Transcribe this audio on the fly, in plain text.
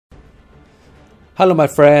Hello my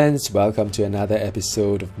friends, welcome to another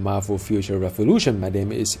episode of Marvel Future Revolution. My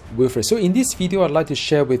name is Wilfred. So in this video I'd like to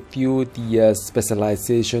share with you the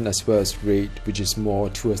specialization as well as raid, which is more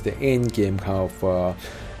towards the end game kind of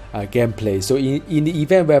gameplay. So in the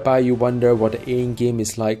event whereby you wonder what the end game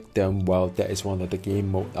is like, then well, that is one of the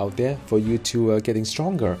game mode out there for you to getting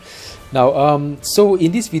stronger. Now so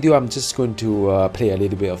in this video I'm just going to play a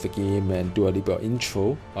little bit of the game and do a little bit of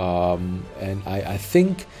intro, and I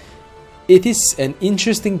think it is an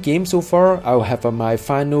interesting game so far. I'll have my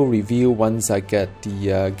final review once I get to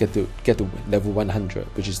level 100,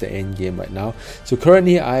 which is the end game right now. So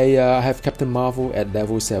currently I have Captain Marvel at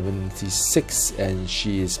level 76, and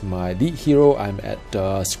she is my lead hero. I'm at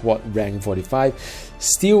squad rank 45.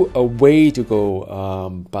 Still a way to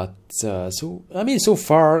go, but so I mean, so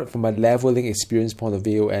far from a leveling experience point of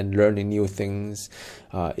view and learning new things,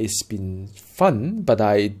 it's been fun. But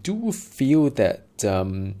I do feel that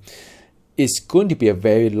it's going to be a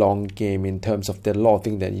very long game in terms of the lot of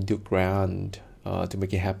things that you need to grind to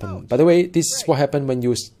make it happen. By the way, this is what happened when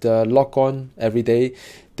you log on every day.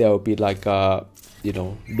 There will be like a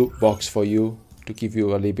loot box for you to give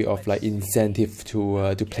you a little bit of like incentive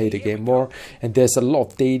to play the game more. And there's a lot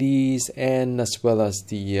of dailies and as well as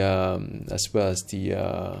the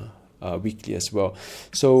weekly as well.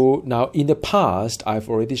 So now in the past, I've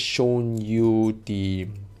already shown you the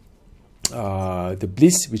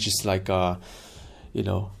Bliss, which is like a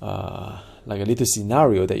like a little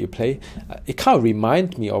scenario that you play. It kind of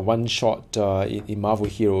reminds me of one shot in Marvel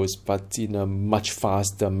Heroes, but in a much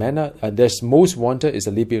faster manner. There's Most Wanted is a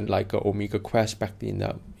little bit like a Omega Quest back in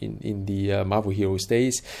the Marvel Heroes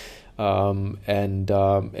days. And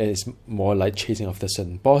it's more like chasing after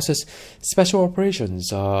certain bosses. Special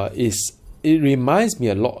Operations it reminds me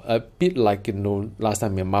a bit like last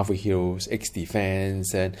time in Marvel Heroes X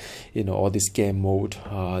Defense and all this game mode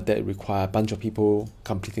that require a bunch of people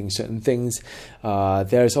completing certain things.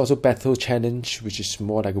 There is also Battle Challenge, which is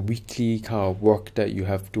more like a weekly kind of work that you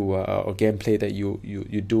have to or gameplay that you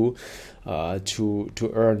do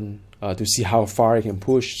to earn. To see how far you can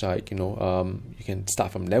push, like you can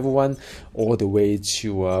start from level 1 all the way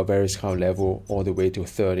to various kind of level, all the way to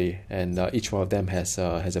 30, and each one of them has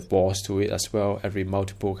a boss to it as well. Every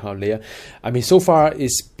multiple kind of layer. I mean, so far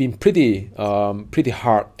it's been pretty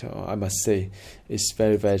hard. I must say, it's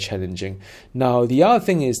very challenging. Now the other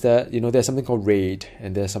thing is that there's something called raid,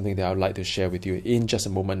 and there's something that I would like to share with you in just a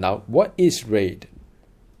moment. Now, what is raid?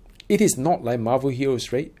 It is not like Marvel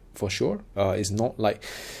Heroes raid. For sure, it's not like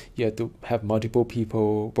you have to have multiple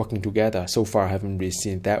people working together. So far, I haven't really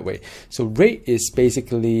seen it that way. So raid is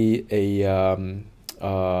basically it's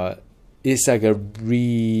like a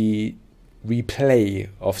replay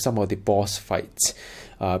of some of the boss fights,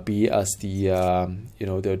 be it as the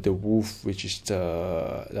wolf, which is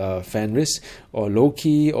the Fenris, or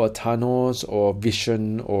Loki, or Thanos, or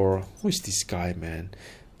Vision, or who is this guy, man?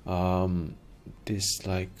 This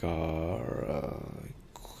like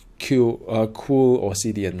cool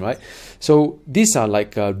Obsidian, right? So these are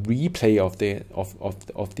like a replay of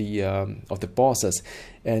the bosses,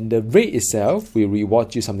 and the raid itself will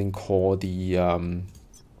reward you something called the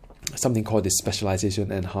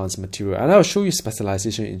specialization enhanced material, and I'll show you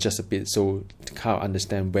specialization in just a bit, so to kind of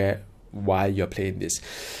understand why you're playing this.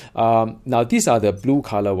 Now these are the blue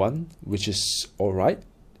color one, which is all right.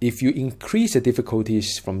 If you increase the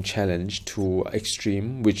difficulties from challenge to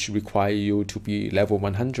extreme, which require you to be level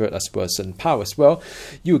 100 as well as certain power as well,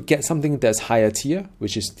 you get something that's higher tier,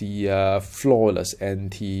 which is the flawless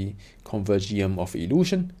anti-convergium of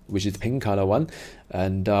illusion, which is the pink color one.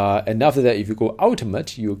 And after that, if you go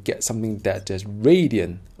ultimate, you get something that is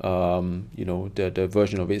radiant, the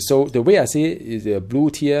version of it. So the way I see it is the blue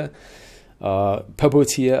tier, purple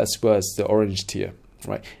tier, as well as the orange tier.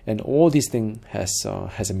 Right, and all these things has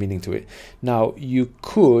a meaning to it. Now you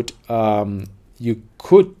could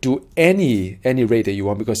do any raid that you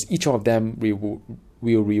want, because each of them will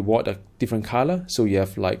reward a different color. So you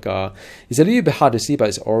have like it's a little bit hard to see, but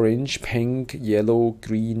it's orange, pink, yellow,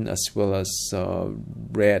 green, as well as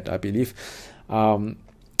red, I believe. And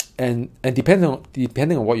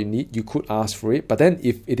depending on what you need, you could ask for it. But then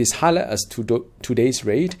if it is highlighted as today's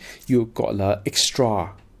raid, you got an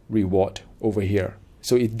extra reward over here.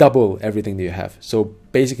 So it double everything that you have. So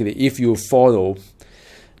basically, if you follow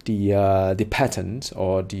the patterns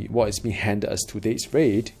or what is being handed as today's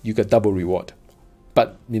raid, you get double reward.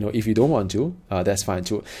 But if you don't want to, that's fine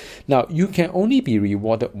too. Now you can only be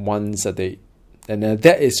rewarded once a day, and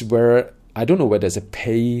that is where I don't know whether there's a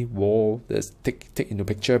paywall that's take into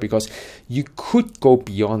picture, because you could go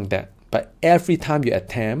beyond that. But every time you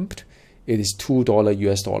attempt, it is $2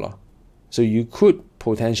 US dollar. So you could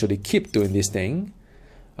potentially keep doing this thing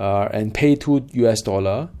and pay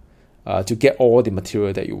 $2 to get all the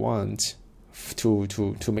material that you want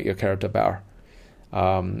to make your character better.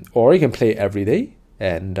 Or you can play every day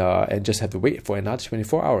and just have to wait for another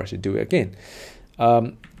 24 hours to do it again.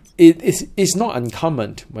 It's not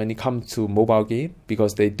uncommon when it comes to mobile game,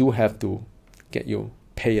 because they do have to get you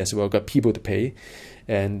pay as well, got people to pay,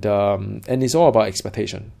 and it's all about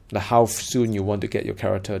expectation, like how soon you want to get your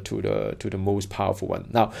character to the most powerful one.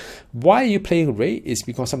 Now, why are you playing raid? Is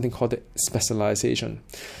because something called the specialization.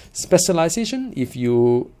 Specialization, if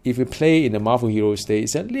you play in the Marvel Hero stage,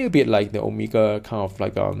 it's a little bit like the Omega kind of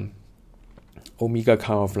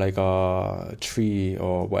like a tree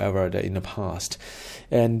or whatever that in the past,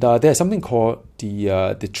 and there's something called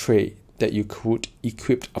the trait that you could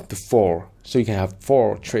equip up to 4, so you can have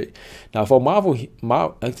 4 traits. Now for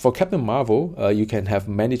for Captain Marvel, you can have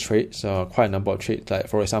many traits, quite a number of traits. Like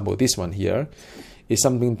for example, this one here is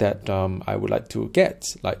something that I would like to get.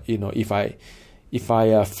 Like, you know, if I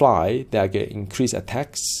fly, then I get increased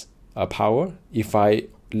attacks power. If I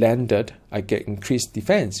landed, I get increased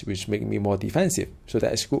defense, which make me more defensive. So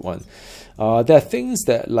that is a good one. There are things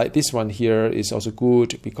that, like this one here, is also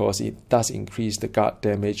good because it does increase the guard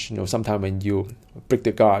damage. You know, sometimes when you break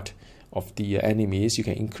the guard of the enemies, you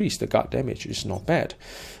can increase the guard damage. It's not bad.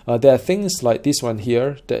 There are things like this one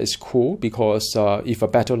here that is cool because if a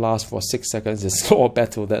battle lasts for 6 seconds, it's a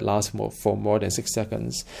battle that lasts for more than 6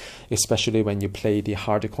 seconds, especially when you play the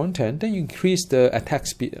harder content, then you increase the attack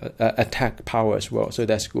speed, attack power as well. So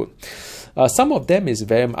that's good. Some of them is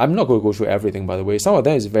very, I'm not going to go through everything, by the way. Some of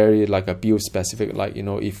them is very like a build specific, like, you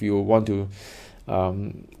know, if you want to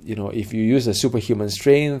you know, if you use a superhuman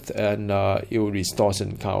strength, and it will restore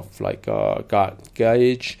some kind of like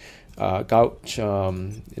gauge, you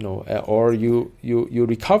know, or you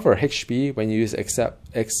recover HP when you use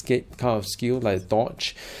escape kind of skill like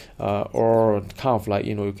dodge, or kind of like,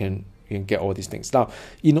 you know, you can get all these things. Now,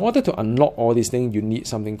 in order to unlock all these things, you need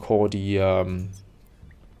something called the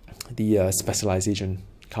specialization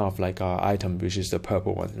kind of like item, which is the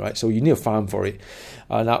purple one, right? So you need to farm for it.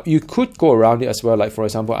 Now you could go around it as well. Like for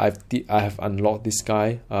example, I have unlocked this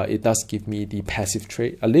guy. It does give me the passive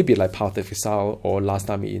trait, a little bit like Path of Exile or last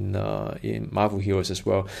time in Marvel Heroes as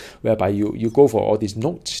well, whereby you go for all these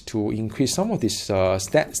notes to increase some of these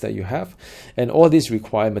stats that you have, and all these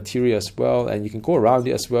require material as well, and you can go around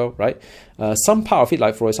it as well, right? Some part of it,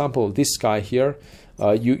 like for example, this guy here,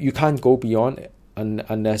 you can't go beyond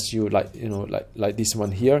unless you like, you know, like this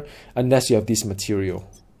one here, unless you have this material,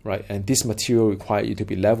 right? And this material require you to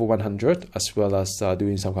be level 100 as well as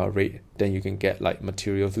doing some kind of raid. Then you can get like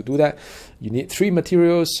material to do that. You need 3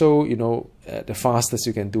 materials, so you know the fastest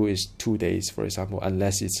you can do is 2 days, for example,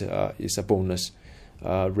 unless it's a bonus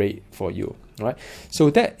rate for you, right?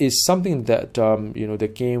 So that is something that you know, the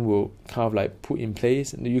game will kind of like put in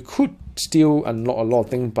place. And you could still unlock a lot of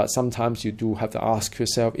things, but sometimes you do have to ask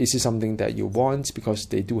yourself, is it something that you want? Because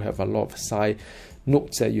they do have a lot of side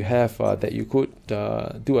notes that you have that you could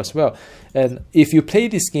do as well. And if you play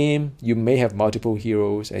this game, you may have multiple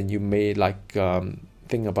heroes, and you may like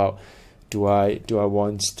think about, do I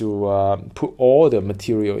want to put all the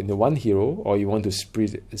material into one hero, or you want to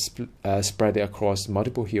spread it across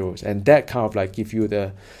multiple heroes? And that kind of like give you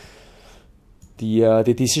the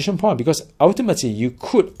decision point, because ultimately you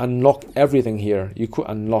could unlock everything here. You could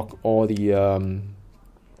unlock all the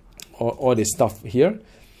stuff here,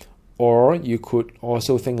 or you could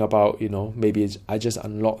also think about, you know, maybe I just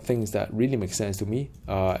unlock things that really make sense to me,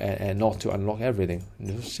 and not to unlock everything.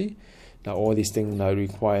 You see, now all these things now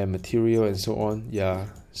require material and so on. Yeah,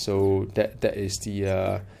 so that is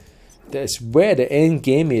the that's where the end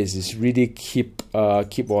game is really keep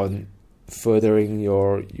on furthering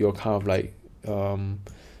your kind of like kind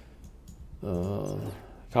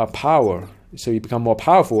of power. So you become more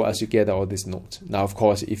powerful as you get all these notes. Now, of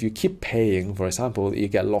course, if you keep paying, for example, you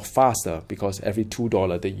get a lot faster, because every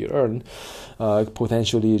 $2 that you earn,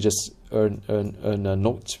 potentially you just earn a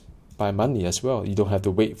note by money as well. You don't have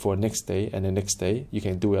to wait for next day and the next day. You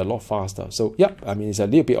can do it a lot faster. So yeah, I mean, it's a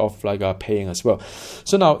little bit of like paying as well.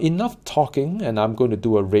 So now enough talking, and I'm going to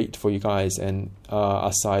do a rate for you guys. And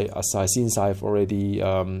since I've already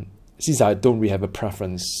since I don't really have a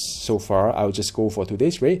preference so far, I'll just go for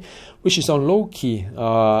today's rate, which is on low key.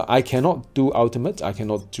 I cannot do ultimate, I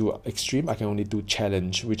cannot do extreme, I can only do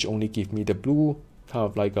challenge, which only give me the blue kind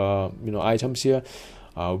of like you know, items here,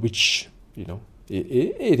 which, you know,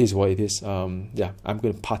 it is what it is. Yeah, I'm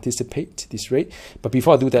going to participate this rate, but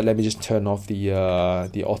before I do that, let me just turn off the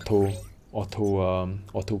auto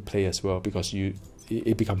play as well, because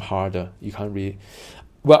it become harder. You can't really,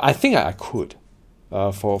 well, I think I could,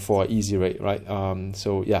 for an easy raid, right?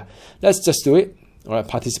 So yeah, let's just do it. All right,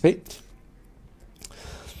 participate.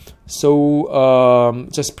 So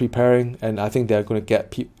just preparing, and I think they're going to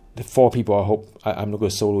get 4 people. I hope. I'm not going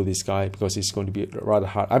to solo this guy because it's going to be rather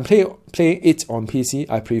hard. I'm playing it on PC.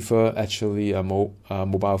 I prefer actually a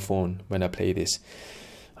mobile phone when I play this.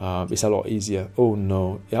 It's a lot easier. Oh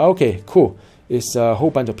no. Yeah, okay, cool. It's a whole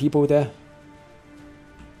bunch of people there.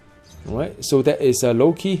 All right, so that is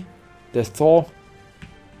Loki. There's Thor.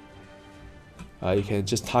 You can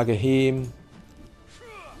just target him.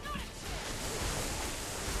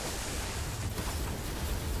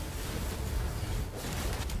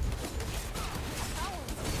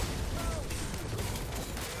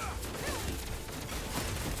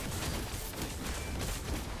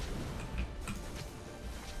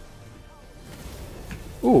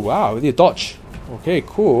 Oh wow, they dodge. Okay,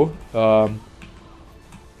 cool.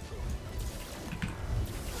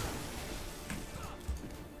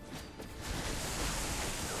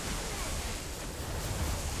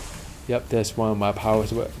 Yep, that's one of my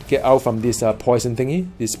powers. Get out from this poison thingy,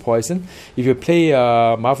 this poison. If you play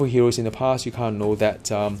Marvel heroes in the past, you kind of know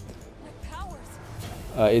that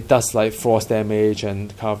it does like frost damage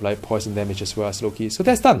and kind of like poison damage as well as Loki. So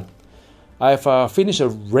that's done. I've finished a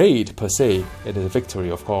raid per se. It is a victory,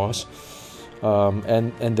 of course.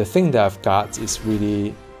 And the thing that I've got is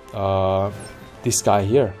really this guy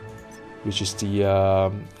here, which is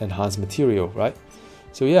the enhanced material, right?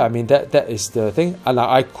 So yeah, I mean that is the thing. And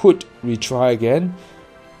I could retry again,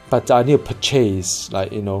 but I need to purchase,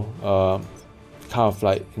 like, you know, kind of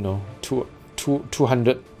like, you know,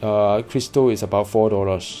 200 crystal is about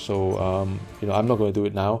 $4. So you know, I'm not going to do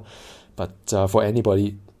it now. But for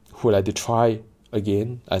anybody who would like to try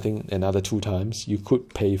again, I think another 2 times, you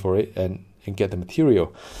could pay for it and get the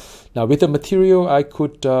material. Now with the material, I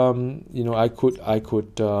could you know, I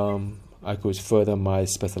could further my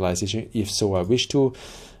specialization if so I wish to.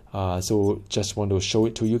 So just want to show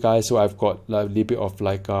it to you guys. So I've got a little bit of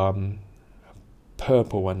like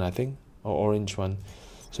purple one, I think, or orange one.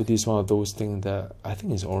 So this is one of those things that I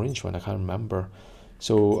think is orange one. I can't remember.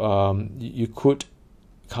 So you could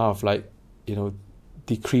kind of like, you know,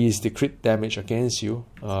 decrease the crit damage against you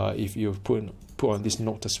if you put on this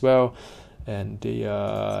note as well, and the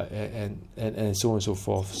and so on and so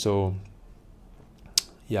forth. So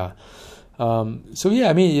yeah. So yeah,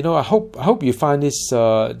 I mean, you know, I hope you find this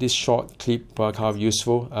this short clip kind of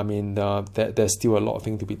useful. I mean, there's still a lot of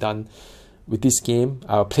things to be done with this game.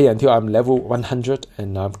 I'll play until I'm level 100,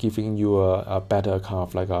 and I'm giving you a better kind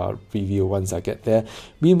of like a review once I get there.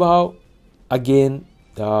 Meanwhile, again,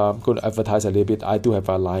 I'm going to advertise a little bit. I do have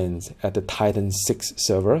an alliance at the Titan 6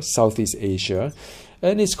 server, Southeast Asia.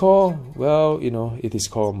 And it's called, well, you know, it is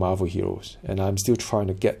called Marvel Heroes. And I'm still trying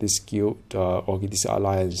to get this guild or get this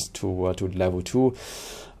alliance to level 2.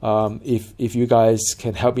 If you guys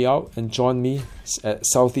can help me out and join me at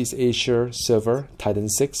Southeast Asia server, Titan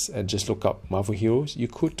 6, and just look up Marvel Heroes, you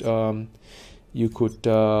could, oh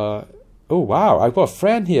wow, I've got a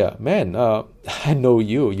friend here. Man, I know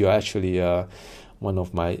you. You're actually one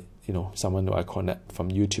of my, you know, someone who I connect from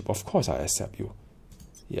YouTube. Of course I accept you.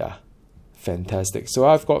 Yeah. Fantastic. So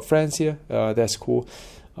I've got friends here. That's cool.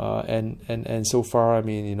 And so far, I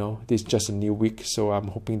mean, you know, this is just a new week, so I'm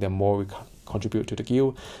hoping that more will contribute to the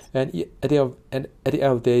guild. And at the end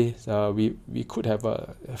of the day, we could have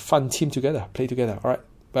a fun team together, play together. All right.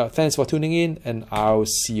 Well, thanks for tuning in, and I'll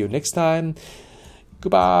see you next time.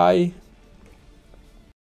 Goodbye.